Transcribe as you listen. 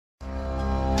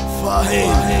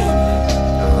Fahim.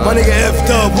 My nigga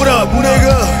F-Dub, what up,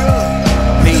 nigga?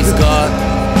 Peace, God.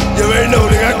 You already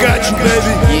know, nigga, I got you,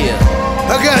 baby.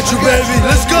 Yeah. I got you, baby.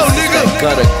 Let's go, nigga.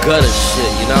 Gutter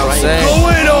shit, you know what I'm saying?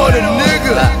 Go in on him,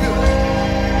 nigga.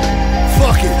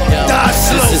 Fuck it. Die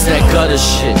slow. This is that gutter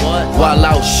shit, wild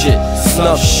out shit,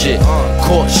 snuff shit,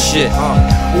 court shit.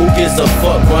 Who gives a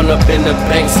fuck? Run up in the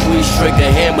bank, squeeze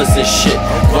trigger hammers and shit.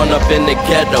 Run up in the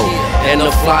ghetto, and the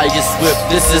fly is swift.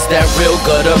 This is that real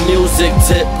gutter music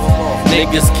tip.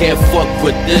 Niggas can't fuck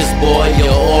with this, boy, you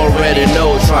already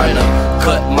know. Tryna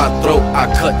cut my throat,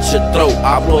 I cut your throat,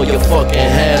 I blow your fucking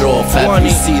head off after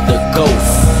you see the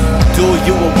ghost. Do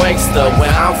you a wankster? Where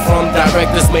I'm from,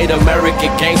 directors made American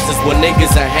gangsters. When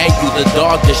niggas will hang you, the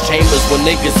darkest chambers. When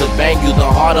niggas will bang you, the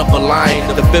heart of a lion,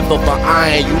 the fifth of an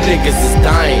iron. You niggas is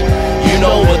dying. You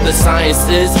know what the science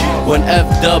is? When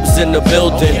F-Dub's in the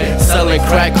building, selling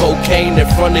crack cocaine in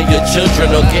front of your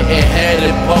children, or getting head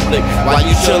in public while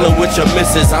you chillin' with your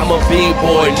missus. I'm a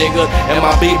B-boy, nigga, and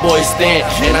my B-boy stand.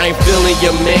 And I ain't feeling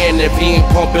your man if he ain't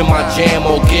pumping my jam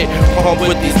or get pumped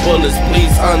with these bullets.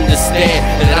 Please understand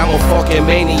that I'm a fucking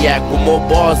maniac with more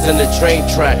bars than the train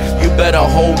track. You better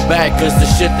hold back, cause the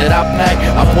shit that I pack,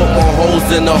 I put more holes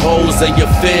in the holes in your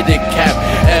fitted cap.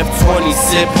 F-20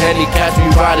 sip Henny, catch me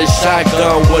riding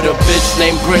shotgun with a bitch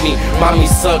named Grinny. Mommy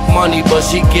suck money, but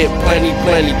she get plenty,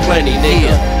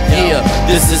 nigga. Yeah,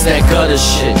 this is that gutter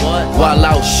shit, wild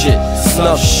out shit,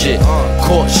 snuff shit,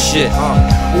 court shit.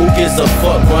 Who gives a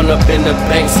fuck? Run up in the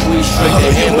bank, squeeze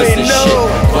trigger hammers and shit.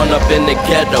 Run up in the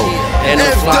ghetto, and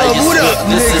the fly is swift.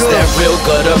 This is that real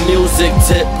gutter music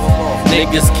tip.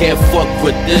 Niggas can't fuck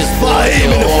with this, boy,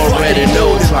 you already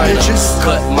know. Tryna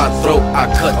cut my throat, I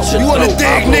cut your throat,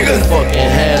 I blow your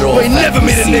fucking head off. You ain't never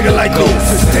met a nigga like me.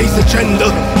 Today's agenda.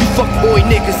 You fuck boy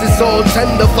niggas, it's all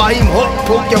tender. Fahim hook,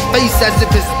 poke your face as if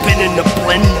it's been in the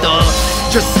blender.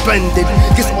 Just spend it,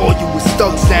 guess all you was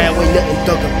thugs now. Ain't nothing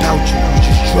thug about you, you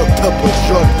just drugged up or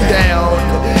drugged down.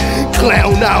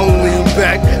 Clown, I don't lean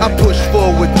back, I push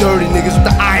forward dirty niggas with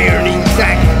the iron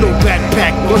intact. No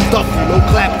backpack, one duffel, no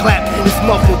clap. It's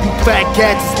muffled, you fat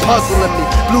cats is puzzling me.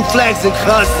 Blue flags and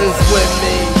cousins with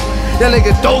me. That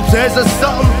nigga dope heads or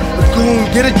something. A goon,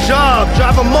 get a job,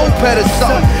 drive a moped or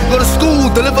something. Go to school,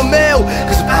 deliver mail.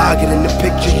 Cause if I get in the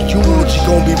picture, you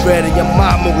gon' be red and your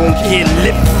mama gon' get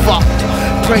lip fucked.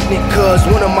 Pregnant cause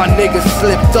one of my niggas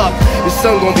slipped up. His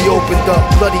son gon' be opened up,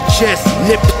 bloody chest,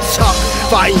 nip tuck.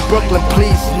 Fahim Brooklyn,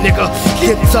 please, nigga,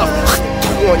 get tough.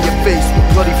 On your face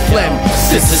with bloody phlegm.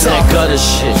 This is that gutter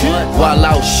shit, wild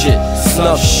out shit,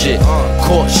 snuff shit,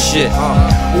 court shit.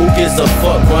 Who gives a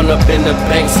fuck? Run up in the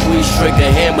bank, squeeze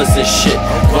trigger hammers and shit.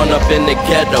 Run up in the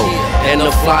ghetto, and the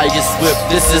fly is swift.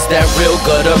 This is that real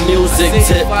gutter music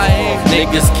tip.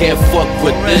 Niggas can't fuck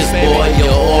with this, boy, you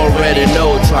already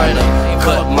know. Tryna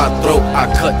cut my throat, I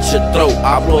cut your throat,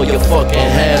 I blow your fucking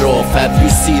head off after you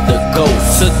see the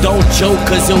ghost. So don't joke,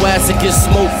 cause your ass will get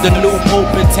smoked. The new pope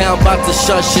in town bout to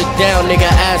shut shit down, nigga,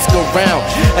 ask around.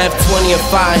 F-20 and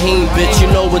Fahim, bitch,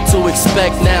 you know what to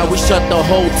expect now. We shut the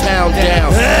whole town down.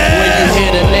 When you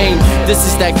hear the name, this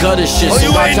is that gutter shit.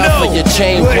 So watch out for your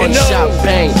chain, one shot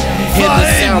bang. Hear the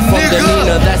sound from the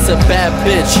Nina, that's a bad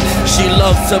bitch. She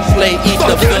loves to play, eat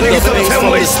the fill the bass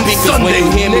from the speakers. When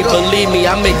you hear me, believe me,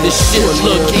 I make this shit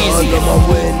look easy.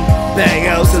 Bang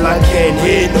out till I can't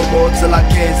hear, no more till I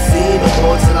can't see, no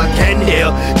more till I can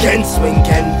hear. Can swing,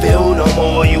 can feel, no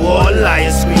more. You all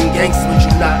liars, scream gangsta, but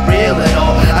you not real at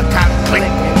all. I cock,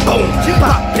 click, boom,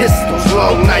 pop pistols,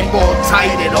 long knife, all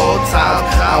tight at all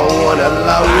times. I don't want a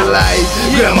long life.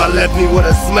 Grandma left me with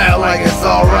a smell like it's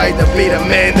alright to be the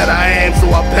man that I am,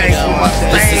 so I pay for my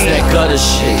thing. This is that gutter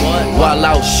shit, wild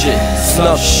out shit,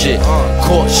 snuff shit,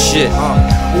 court shit.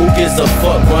 Who gives a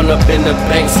fuck? Run up in the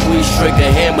bank, squeeze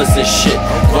trigger hammers and shit.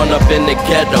 Run up in the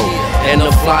ghetto, and the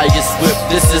fly is swift.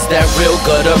 This is that real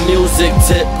gutter music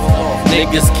tip.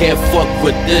 Niggas can't fuck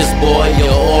with this, boy, you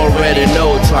already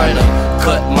know. Tryna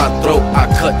cut my throat,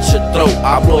 I cut your throat,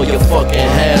 I blow your fucking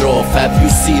head off after you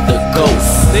see the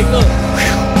ghost, nigga.